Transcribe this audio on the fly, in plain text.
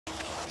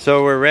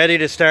So we're ready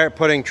to start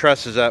putting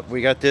trusses up.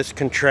 We got this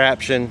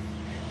contraption,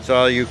 so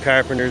all you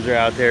carpenters are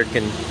out there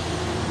can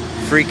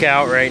freak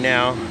out right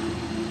now.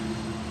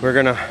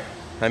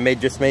 I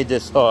just made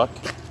this hook.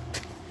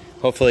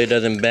 Hopefully it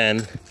doesn't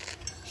bend.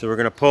 So we're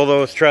gonna pull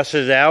those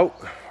trusses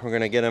out. We're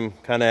gonna get them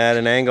kind of at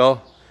an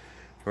angle.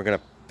 We're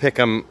gonna pick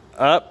them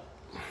up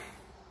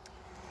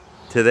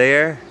to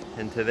there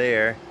and to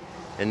there.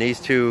 And these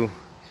two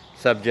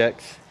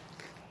subjects,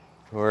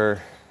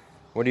 or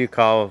what do you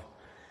call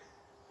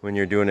when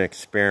you're doing an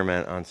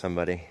experiment on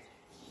somebody?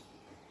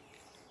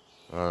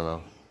 I don't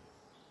know.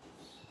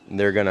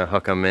 They're gonna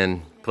hook them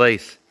in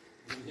place.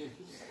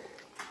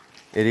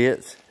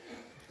 Idiots.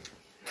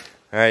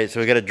 All right, so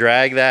we gotta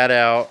drag that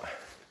out.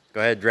 Go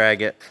ahead,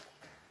 drag it.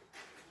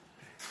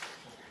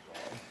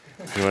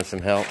 You want some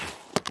help?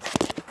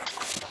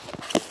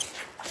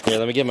 Here,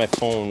 let me get my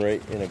phone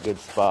right in a good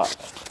spot.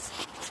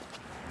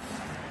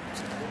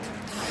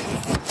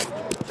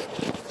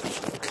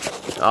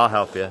 I'll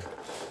help you,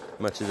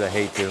 much as I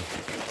hate to.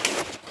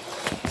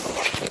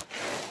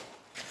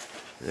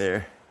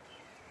 There.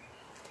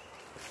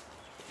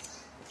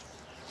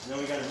 Now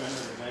we gotta remember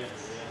to measure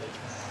the other.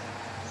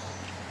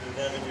 So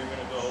Devin, you're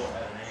gonna go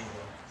at an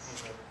angle.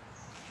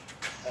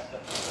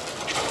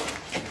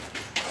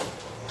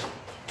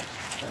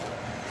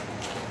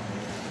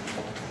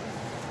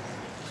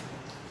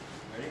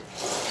 Ready?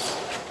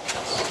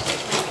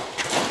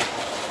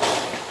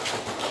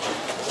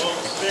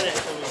 Don't spin it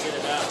till we get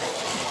it up.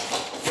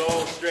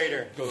 Go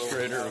straighter. Go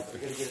straighter. We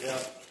gotta get it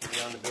up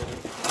beyond the building.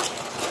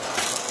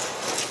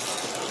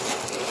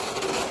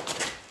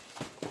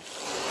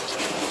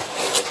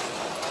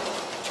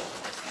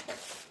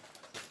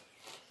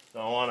 So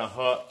I want a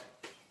hook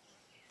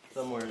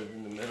somewhere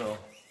in the middle.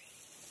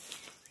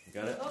 You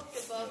got it? Hook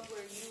above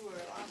where you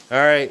were on.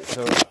 All right,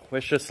 so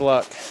wish us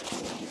luck.